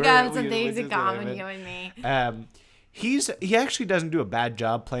few. We got some we things in just common, wait a you and me. minute. He actually doesn't do a bad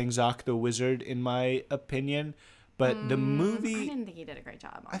job playing Zoc the Wizard, in my opinion. But the I movie, didn't think he did a great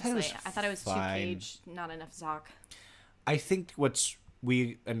job, I thought it honestly. was I thought it was too fine. Cage, not enough Zoc. I think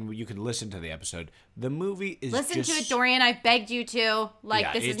and you can listen to the episode. The movie is Listen just, to it, Dorian. I begged you to. Like,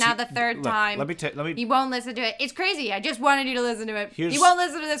 Yeah, this is it's- now the third look, time. let me- You won't listen to it. It's crazy. I just wanted you to listen to it. Here's- You won't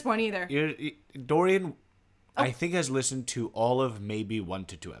listen to this one either. Dorian, Oh. I think has listened to all of maybe 1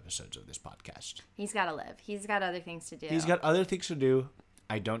 to 2 episodes of this podcast. He's got to live. He's got other things to do. He's got other things to do.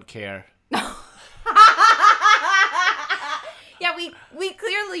 I don't care. Yeah, we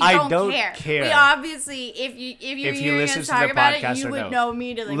clearly I don't care. care. We obviously, if you're If he hearing listens us to talk the about podcast it, you or would no. know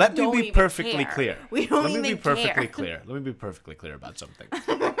me to like. Let me don't be even perfectly care. clear. We don't Let even me be perfectly care. clear. Let me be perfectly clear about something.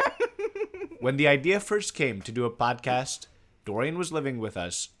 When the idea first came to do a podcast, Dorian was living with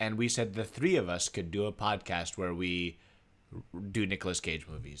us, and we said the three of us could do a podcast where we do Nicolas Cage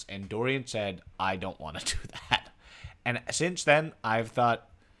movies. And Dorian said, I don't want to do that. And since then, I've thought,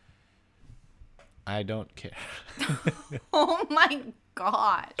 I don't care. Oh my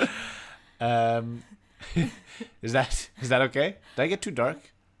god. Is that okay? Did I get too dark?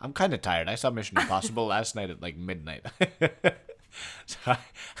 I'm kind of tired. I saw Mission Impossible last night at like midnight. So I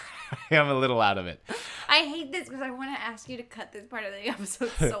am a little out of it. I hate this because I want to ask you to cut this part of the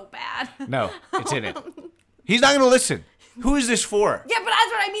episode so bad. No, it's in it. He's not going to listen. Who is this for? Yeah, but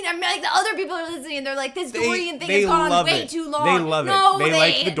that's what I mean. I mean, like the other people are listening, and they're like, "This Dorian thing they has gone love way it. too long." They love no, it. They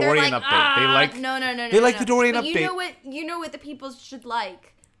like the Dorian they're like, update. They like no. They like no. the Dorian but update. You know what the people should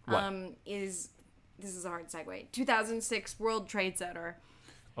like. What? Is this is a hard segue? 2006 World Trade Center.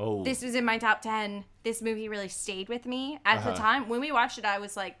 Oh, This was in my top 10. This movie really stayed with me at the time. When we watched it, I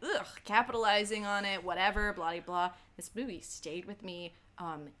was like, ugh, capitalizing on it, whatever, blah, blah, blah. This movie stayed with me.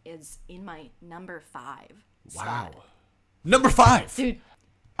 Is in my number 5 wow. spot. Number 5. Dude.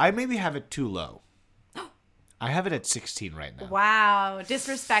 I maybe have it too low. I have it at 16 right now. Wow.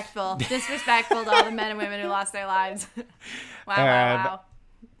 Disrespectful. Disrespectful to all the men and women who lost their lives. Wow.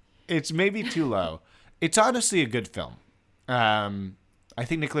 It's maybe too low. It's honestly a good film. I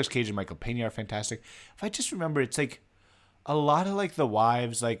think Nicolas Cage and Michael Pena are fantastic. If I just remember, it's like a lot of like the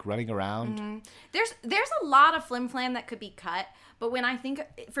wives like running around. Mm-hmm. There's a lot of flim flam that could be cut, but when I think,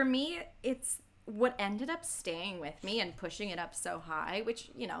 for me, it's what ended up staying with me and pushing it up so high,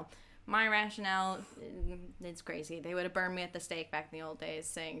 which, you know, my rationale, it's crazy. They would have burned me at the stake back in the old days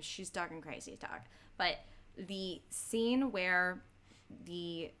saying she's talking crazy talk. But the scene where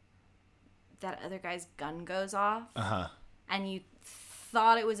that other guy's gun goes off, and you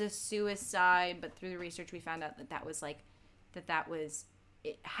thought it was a suicide, but through the research we found out that was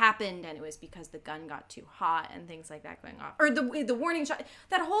it happened, and it was because the gun got too hot and things like that going off, or the warning shot.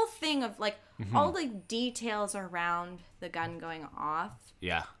 That whole thing of like all the details around the gun going off,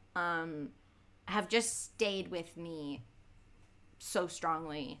 Yeah. have just stayed with me so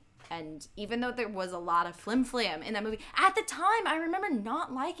strongly. And even though there was a lot of flim-flam in that movie, at the time, I remember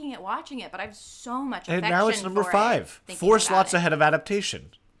not liking it, watching it, but I have so much affection And now it's number for 5. it, 4 about slots it. ahead of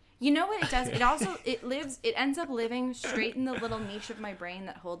adaptation. You know what it does? It also, it ends up living straight in the little niche of my brain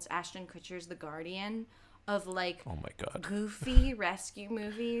that holds Ashton Kutcher's The Guardian, of like Oh my god. goofy rescue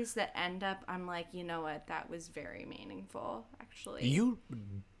movies that end up, I'm like, you know what? That was very meaningful, actually. You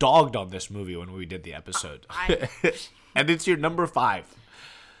dogged on this movie when we did the episode. And it's your number 5.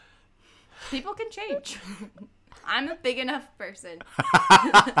 People can change. I'm a big enough person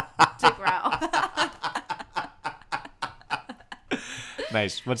to grow.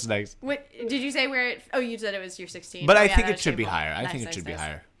 Nice. What's next? What did you say? Where it? Oh, you said it was your 16. But Oh, I yeah, think that it should be shameful. higher. I Nice, think it nice, should be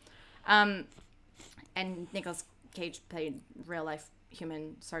nice. higher. And Nicolas Cage played real life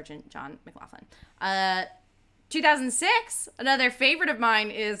human Sergeant John McLaughlin. 2006, another favorite of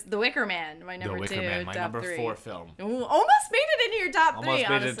mine is The Wicker Man. My number The Wicker 2, Man, my top number 3. 4 film. Ooh, almost made it into your top 3. Almost made it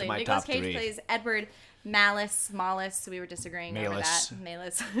into honestly, my Nicolas top Cage 3. plays Edward Mallis. So we were disagreeing over Malus. that.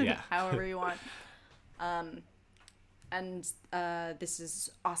 Malus. Yeah. However you want. And this is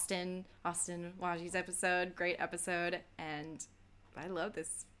Austin Waji's episode. Great episode, and I love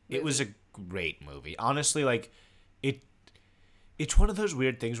this movie. It was a great movie. Honestly, like it's one of those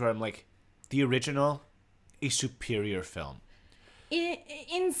weird things where I'm like, the original, a superior film.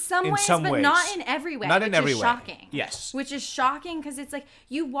 In some In ways, some but ways. not in every way. Not in which every is way. Shocking. Yes. Which is shocking because it's like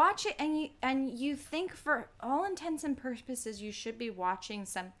you watch it and you think for all intents and purposes you should be watching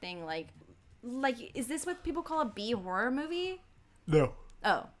something like is this what people call a B horror movie? No.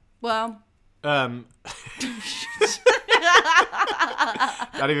 Oh well. Not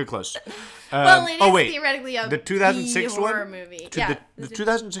even close. Well, it is oh wait, theoretically a the 2006 B horror one. movie. To Yeah, the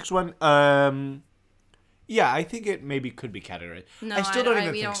 2006 one. Yeah, I think it maybe could be categorized. No, I still don't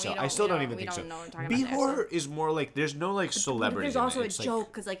even we think don't- so. we I don't- still we don't don't- even we think so. don't know what we're talking B about there, horror is more like there's no like celebrity. There's in also it. a It's like-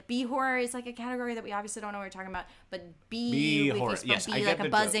 joke because like B horror is like a category that we obviously don't know what we're talking about, but B B horror, if you yes, spell I B get like the a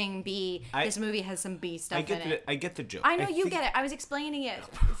joke. buzzing bee. I- This movie has some B stuff I get in the it. I get the joke. I know you think- get it. I was explaining it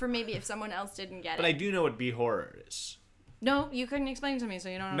for maybe if someone else didn't get but it. I do know what B horror is. No, you couldn't explain to me, so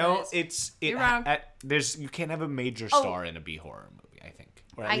you don't know. No, what it is. You're wrong. There's you can't have a major star in a B horror movie. I think,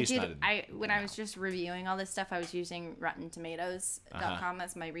 or at I least not did. in, When I was just reviewing all this stuff, I was using RottenTomatoes.com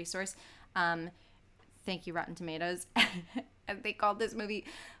as my resource. Thank you, Rotten Tomatoes. And they called this movie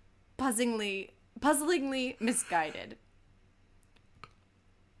puzzlingly misguided.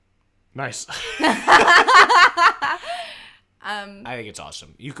 Nice. I think it's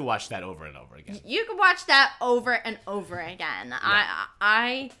awesome. You could watch that over and over again. You could watch that over and over again.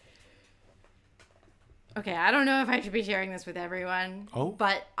 Yeah. Okay, I don't know if I should be sharing this with everyone. Oh.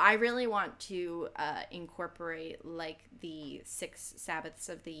 But I really want to incorporate like the 6 Sabbaths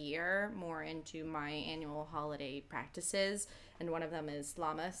of the year more into my annual holiday practices. And one of them is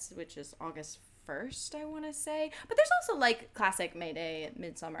Lammas, which is August 1st, I want to say. But there's also like classic May Day,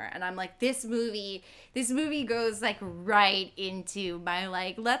 Midsummer. And I'm like, this movie goes like right into my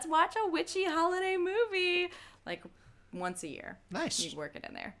like, let's watch a witchy holiday movie. Like once a year. Nice. You work it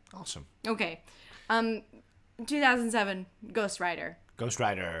in there. Awesome. Okay. 2007, Ghost Rider. Ghost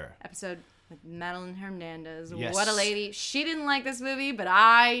Rider. Episode with Madeline Hernandez. Yes. What a lady. She didn't like this movie, but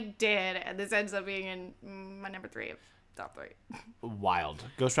I did. And this ends up being in my number 3 of top 3. Wild.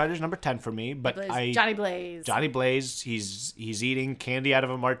 Ghost Rider's number 10 for me, but Johnny Blaze. Johnny Blaze, he's eating candy out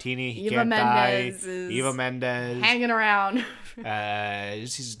of a martini. He Eva can't Mendes die. is Eva Mendes. Hanging around. He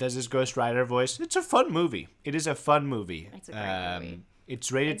does his Ghost Rider voice. It's a fun movie. It is a fun movie. It's a great movie. It's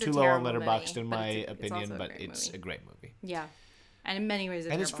rated It's a too low on terrible Letterboxd movie, in but my it's opinion, also a but great it's movie. a great movie. Yeah. And in many ways,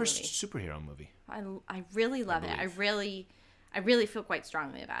 And his terrible first movie. superhero movie. I really love it. I really feel quite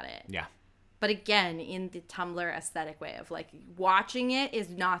strongly about it. Yeah. But again, in the Tumblr aesthetic way of like watching it is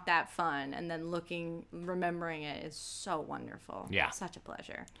not that fun, and then remembering it is so wonderful. Yeah. Such a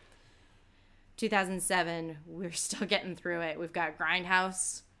pleasure. 2007, we're still getting through it. We've got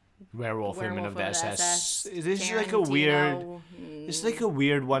Grindhouse, Werewolf Women of the SS. This is like a Tarantino, weird. It's like a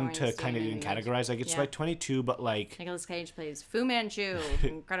weird one to Weinstein, kind of and categorize. Like it's yeah. like 22, but like Nicolas Cage plays Fu Manchu,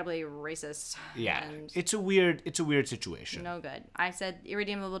 incredibly racist. yeah, and it's a weird situation. no good. I said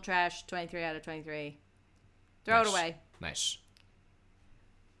irredeemable trash, 23 out of 23. Throw it Nice. away. Nice.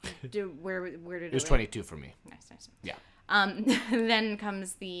 Where did It was 22 for me. Nice. Yeah. Then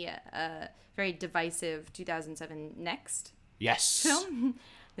comes the very divisive 2007 Next Yes. film.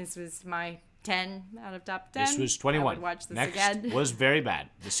 This was my 10 out of top 10. This was 21. I would watch this Next again. was very bad.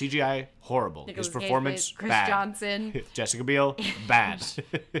 The CGI horrible. Nicolas His Cage performance plays Chris bad. Johnson, Jessica Biel bad.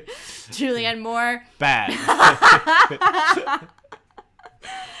 Julianne Moore. Bad.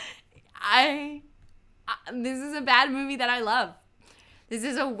 This is a bad movie that I love. This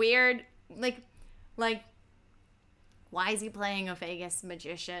is a weird like why is he playing a Vegas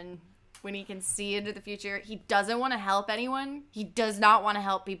magician when he can see into the future? He doesn't want to help anyone. He does not want to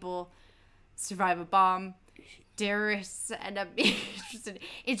help people survive a bomb. Terrorists end up being interested.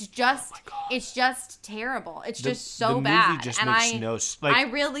 It's just terrible. It's just so the bad. movie just and makes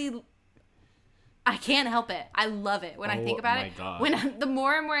I can't help it. I love it when I think about my it. God. The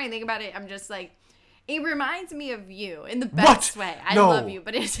more and more I think about it, I'm just like, it reminds me of you in the What? best way. I No. love you,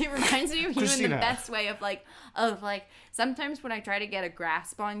 but it reminds me of you in Christina. the best way of like sometimes when I try to get a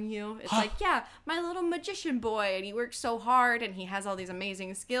grasp on you, it's like, yeah, my little magician boy, and he works so hard and he has all these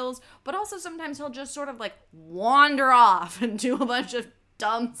amazing skills, but also sometimes he'll just sort of like wander off and do a bunch of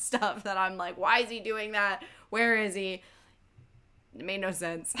dumb stuff that I'm like, why is he doing that? Where is he? It made no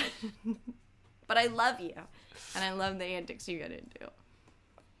sense. But I love you, and I love the antics you get into.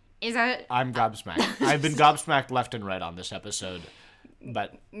 I'm gobsmacked. I've been gobsmacked left and right on this episode,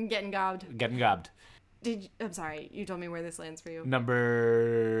 but Getting gobbed. getting gobbed. I'm sorry, you told me where this lands for you.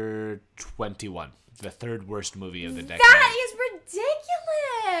 Number 21, the third worst movie of the decade. That is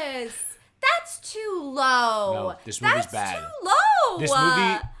ridiculous. That's too low. No, this movie's That's bad. too low. This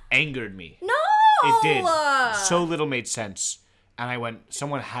movie angered me. No. It did. So little made sense. And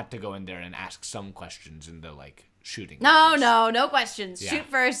someone had to go in there and ask some questions in the, shooting. No questions. Yeah. Shoot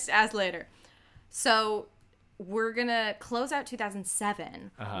first, ask later. So, we're going to close out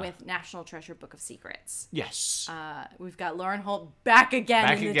 2007 with National Treasure Book of Secrets. Yes. We've got Lauren Holt back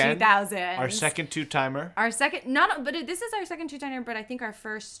again in the 2000s. Our second two-timer. This is our second two-timer, but I think our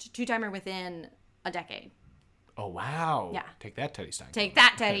first two-timer within a decade. Oh, wow. Yeah. Take that, Teddy Stein. Take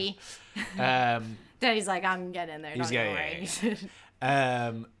that, Teddy. Um, Teddy's like, I'm getting in there. Don't worry.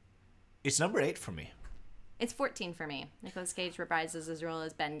 It's number 8 for me. It's 14 for me. Nicolas Cage reprises his role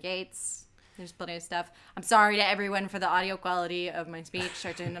as Ben Gates. There's plenty of stuff. I'm sorry to everyone for the audio quality of my speech.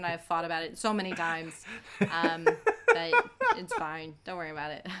 Arjun and I have fought about it so many times. But it's fine. Don't worry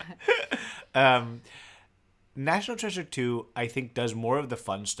about it. National Treasure 2, I think, does more of the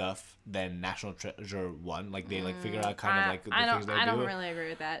fun stuff than National Treasure 1. They figure out kind of the things they do. I don't really agree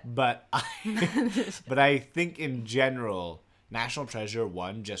with that. But I think in general, National Treasure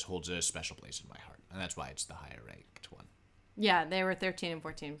 1 just holds a special place in my heart. And that's why it's the higher ranked one. Yeah, they were 13 and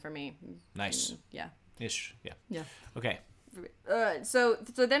 14 for me. Nice. Yeah. Ish. Yeah. Yeah. Okay. So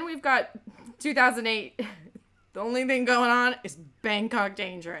then we've got 2008 The only thing going on is Bangkok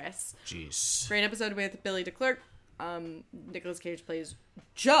Dangerous. Jeez. Great episode with Billy DeClerc. Nicolas Cage plays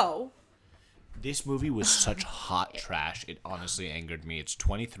Joe. This movie was such hot trash. It honestly angered me. It's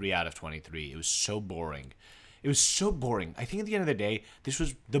 23 out of 23. It was so boring. It was so boring. I think at the end of the day, this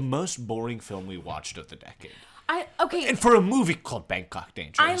was the most boring film we watched of the decade. And for a movie called Bangkok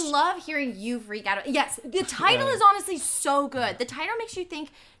Dangerous. I love hearing you freak out. Yes, the title is honestly so good. The title makes you think.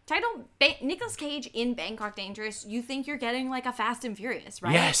 Nicolas Cage in Bangkok Dangerous. You think you're getting like a Fast and Furious,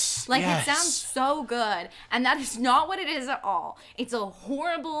 right? Yes. Like yes. it sounds so good, and that is not what it is at all. It's a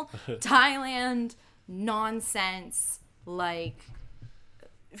horrible Thailand nonsense. Like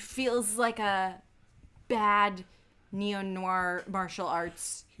feels like a bad neo-noir martial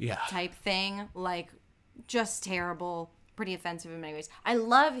arts type thing. Like just terrible, pretty offensive in many ways. I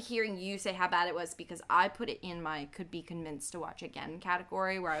love hearing you say how bad it was because I put it in my could be convinced to watch again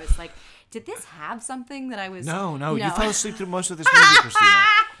category where I was like, did this have something that I was... No. You fell asleep through most of this movie, Christina.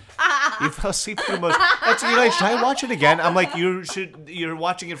 You fell asleep through most... You're like, should I watch it again? I'm like, you're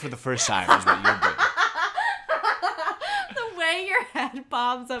watching it for the first time is what you're doing. The way your head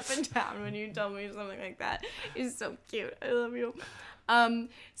bobs up and down when you tell me something like that is so cute. I love you.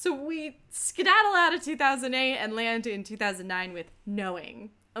 So we skedaddle out of 2008 and land in 2009 with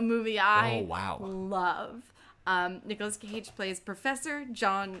Knowing, a movie I love. Nicolas Cage plays Professor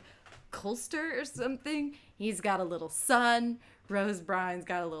John Colster or something. He's got a little son. Rose Byrne's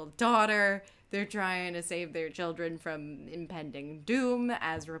got a little daughter. They're trying to save their children from impending doom,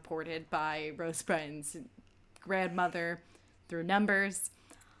 as reported by Rose Byrne's grandmother through numbers.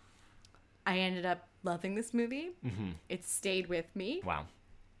 I ended up loving this movie. Mm-hmm. It stayed with me. Wow.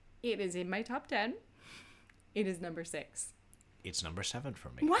 It is in my top 10. It is number 6. It's number 7 for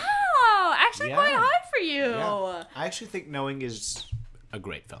me. Wow! Actually quite high for you. Yeah. I actually think Knowing is a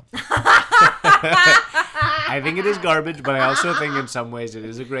great film. I think it is garbage, but I also think in some ways it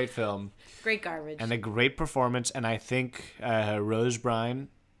is a great film. Great garbage. And a great performance. And I think Rose Byrne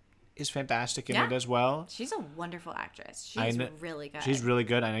is fantastic in it as well. She's a wonderful actress. She's really good. She's really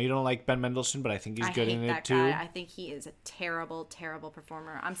good. I know you don't like Ben Mendelsohn, but I think he's good in it too. Guy. I think he is a terrible, terrible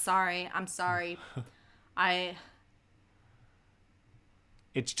performer. I'm sorry.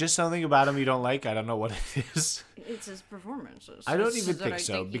 It's just something about him you don't like. I don't know what it is. It's his performances. I don't even think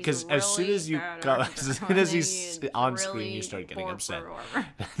so because as soon as he's on screen, you start getting upset.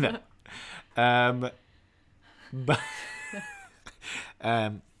 No.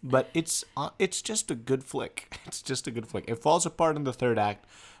 But it's just a good flick. It's just a good flick. It falls apart in the third act,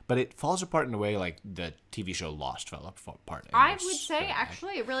 but it falls apart in a way like the TV show Lost fell apart. I would say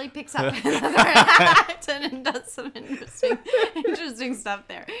actually it really picks up in the third act and does some interesting stuff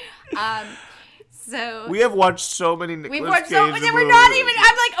there. So we have watched so many Nicolas Cage movies. We're not even.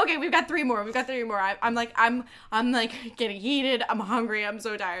 I'm like, okay, we've got 3 more. I'm like getting heated. I'm hungry. I'm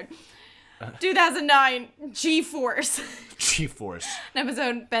so tired. 2009, G-Force. G-Force. An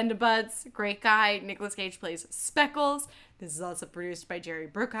episode, Ben DeBuds, great guy. Nicolas Cage plays Speckles. This is also produced by Jerry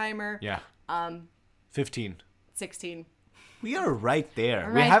Bruckheimer. Yeah. 15. 16. We are right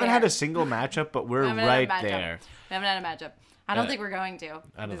there. We haven't had a single matchup, but we're right there. We haven't had a matchup. I don't think we're going to.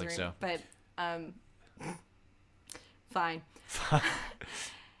 I don't think so. But, fine.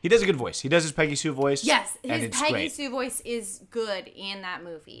 He does a good voice. He does his Peggy Sue voice. Yes, his Peggy Sue voice is good in that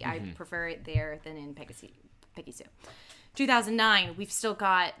movie. Mm-hmm. I prefer it there than in Peggy Sue. 2009, we've still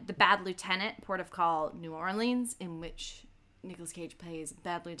got The Bad Lieutenant, Port of Call, New Orleans, in which Nicolas Cage plays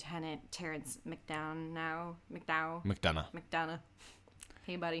Bad Lieutenant Terrence McDonough.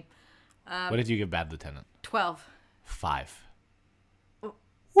 Hey, buddy. What did you give Bad Lieutenant? 12. 5. Oh.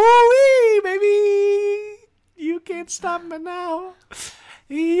 Woo-wee, baby! You can't stop me now.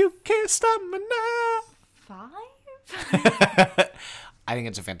 You can't stop me now. 5? I think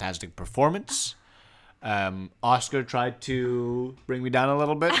it's a fantastic performance. Oscar tried to bring me down a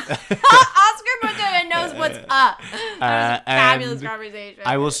little bit. Oscar Maria knows what's up. That was a fabulous conversation.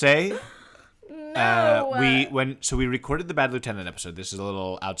 I will say, no. we recorded the Bad Lieutenant episode. This is a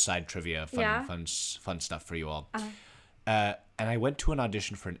little outside trivia, fun stuff for you all. And I went to an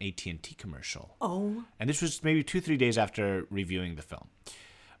audition for an AT&T commercial. Oh. And this was maybe 2-3 days after reviewing the film.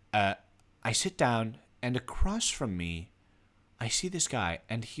 I sit down, and across from me, I see this guy,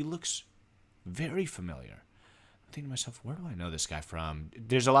 and he looks very familiar. I'm thinking to myself, where do I know this guy from?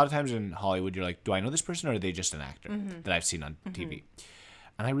 There's a lot of times in Hollywood, you're like, do I know this person, or are they just an actor that I've seen on TV?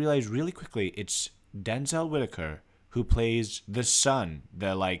 And I realized really quickly it's Denzel Whitaker, who plays the son,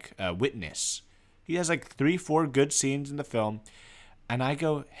 the witness. He has 3-4 good scenes in the film. And I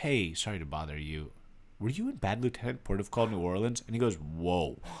go, hey, sorry to bother you. were you in Bad Lieutenant, Port of Call, New Orleans? And he goes,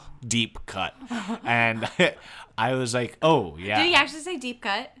 whoa, deep cut. And I was like, oh, yeah. Did he actually say deep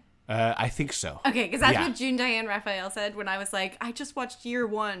cut? I think so. Okay, because that's Yeah. what June Diane Raphael said when I was like, I just watched Year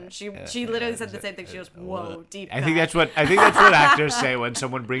One. She literally said the same thing. She goes, whoa, deep cut. I think that's what actors say when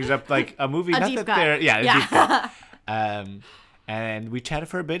someone brings up like a movie. Not deep that cut. they're a deep cut. And we chatted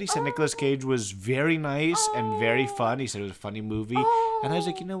for a bit. He said Nicolas Cage was very nice and very fun. He said it was a funny movie. And I was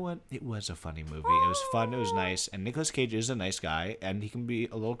like, you know what? It was a funny movie. It was fun. It was nice. And Nicolas Cage is a nice guy, and he can be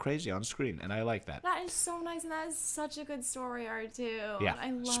a little crazy on screen, and I like that. That is so nice, and that is such a good story art too. Yeah,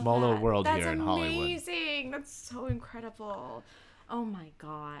 I love small that. little world That's here in Hollywood. amazing. That's so incredible. Oh my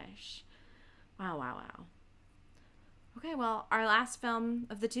gosh. Wow. Okay, well, our last film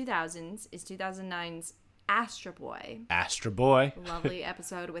of the 2000s is 2009's Astro Boy. Astro Boy. Lovely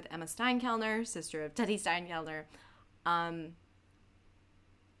episode with Emma Steinkeldner, sister of Teddy Steinkeldner.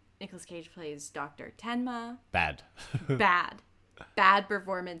 Nicolas Cage plays Dr. Tenma. Bad. Bad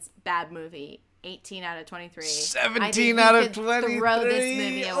performance, bad movie. 18 out of 23. 17 out of 23. Throw this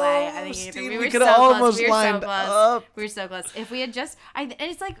movie away. I think Steve, we we were could so almost close. We were so lined close. up. We were so close. If we had just, and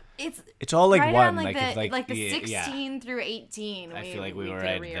it's all like right one. around like the yeah, 16 through 18. I feel like we were could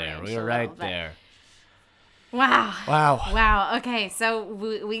right rearrange there. We a were right little, but- there. Wow. Wow. Okay, so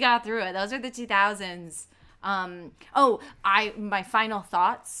we got through it. Those are the 2000s. My final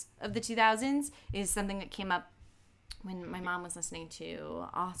thoughts of the 2000s is something that came up when my mom was listening to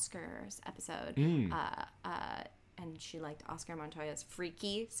Oscar's episode. And she liked Oscar Montoya's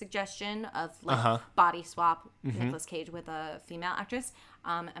freaky suggestion of body swap Nicolas Cage with a female actress.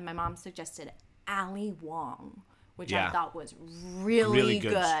 And my mom suggested Ali Wong, which I thought was really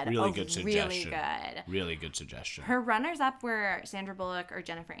good. Really good suggestion. Really good. Really good suggestion. Her runners-up were Sandra Bullock or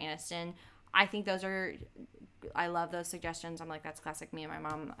Jennifer Aniston. I think I love those suggestions. I'm like, that's classic me and my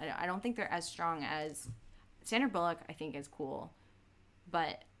mom. I don't think they're as strong as Sandra Bullock. I think is cool,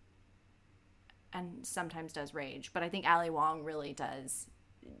 and sometimes does rage. But I think Ali Wong really does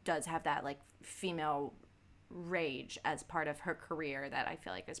have that like female rage as part of her career that I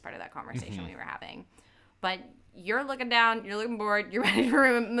feel like is part of that conversation we were having. But you're looking down, you're looking bored, you're ready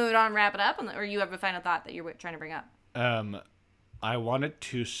to move it on, wrap it up, or you have a final thought that you're trying to bring up? I wanted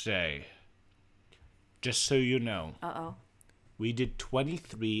to say, just so you know, we did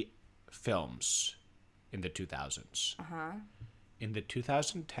 23 films in the 2000s. In the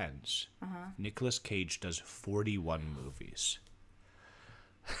 2010s, Nicolas Cage does 41 movies.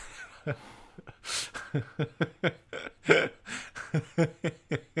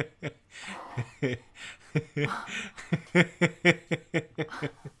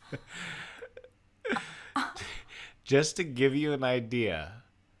 Just to give you an idea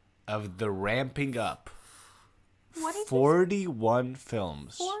of the ramping up. What did 41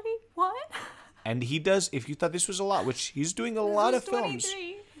 films. 41? And he does, if you thought this was a lot, which he's doing a lot of films.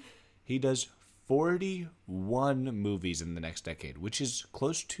 23. He does 41 movies in the next decade, which is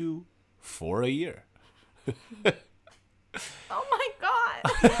close to 4 a year. Oh my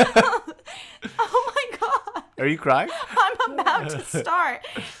god. Oh my god. Are you crying? I'm about to start.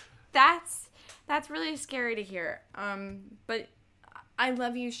 That's really scary to hear. But I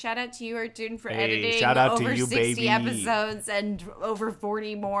love you. Shout out to you, Arjun, for editing shout out to over you, 60 baby. episodes and over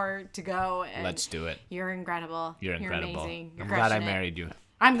 40 more to go. And Let's do it. You're incredible. You're incredible. You're amazing. You're I'm glad I crushing it. married you.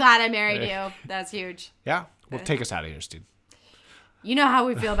 I'm glad I married you. That's huge. Yeah. Well, take us out of here, Steve. You know how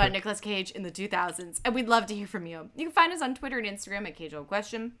we feel about Nicolas Cage in the 2000s, and we'd love to hear from you. You can find us on Twitter and Instagram at Cage Old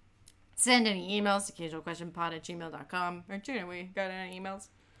Question. Send any emails to cageoldquestionpod@gmail.com. Arjun, we got any emails?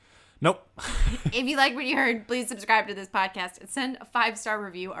 Nope. If you like what you heard, please subscribe to this podcast and send a 5-star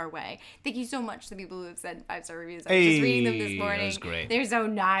review our way. Thank you so much to the people who have sent 5-star reviews. I was just reading them this morning. That was great. They're so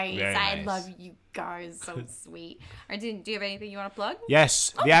nice. Very I nice. love you guys. So sweet. Arjun, do you have anything you want to plug?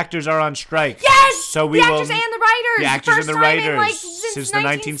 Yes, the actors are on strike. Yes! So we the will. actors and the writers. The actors First and the time in, writers like, since the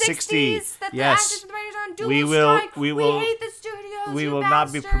 1960s. That Yes. the actors and the writers are on dual We will- strike. we will- hate the studios. We you will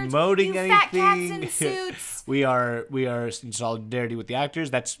not be bastards. promoting you anything. Fat cats in suits. we are in solidarity with the actors.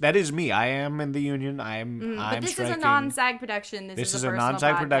 That is me. I am in the union. I'm But this striking. is a non-SAG production. This is a personal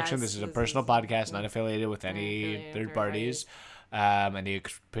non-SAG podcast. production. This is a personal podcast, not affiliated with any affiliated third third parties. And the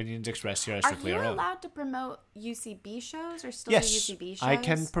opinions expressed here are Are strictly you our own. allowed to promote UCB shows or still Yes, do UCB shows? I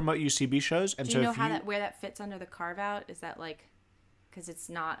can promote UCB shows, and Do so you know if how where that fits under the carve out? Is that like because it's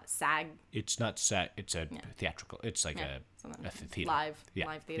not SAG? it's not set. It's a theatrical. It's like something a theater. live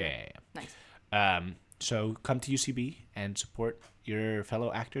Yeah. theater. Yeah. Nice. So come to UCB and support your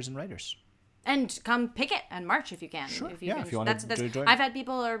fellow actors and writers. And come picket and march if you can. Sure, If you yeah, can. if you wanna That's join. I've had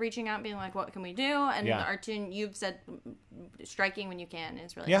people are reaching out and being like, "What can we do?" And Yeah. Arjun, you've said striking when you can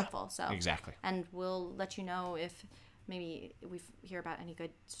is really Yeah, helpful. So exactly. And we'll let you know if maybe we hear about any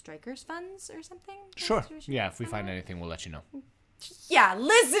good strikers funds or something. Sure. That we should Yeah, if we send find out. anything, we'll let you know. Yeah,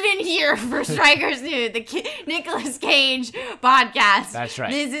 listen in here for Strikers News, the Nicolas Cage podcast. That's right.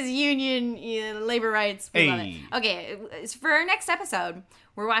 This is union labor rights. We love it. Hey. Okay, for our next episode,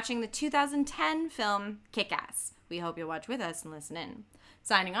 we're watching the 2010 film Kick-Ass. We hope you'll watch with us and listen in.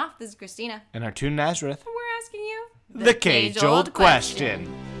 Signing off, this is Christina. And our tune Nazareth. We're asking you The Cage-old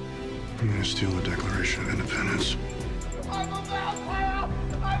question. I'm gonna steal the Declaration of Independence. I'm a vampire!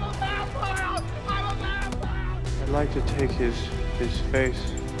 I'm a vampire! I'm a vampire! I'd like to take his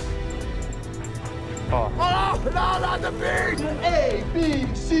face off. Oh, no, not the beard! A, B,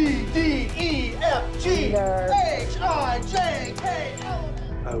 C, D, E, F, G, H, I, J, K, L,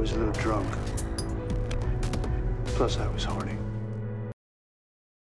 M. I was a little drunk. Plus, I was horny.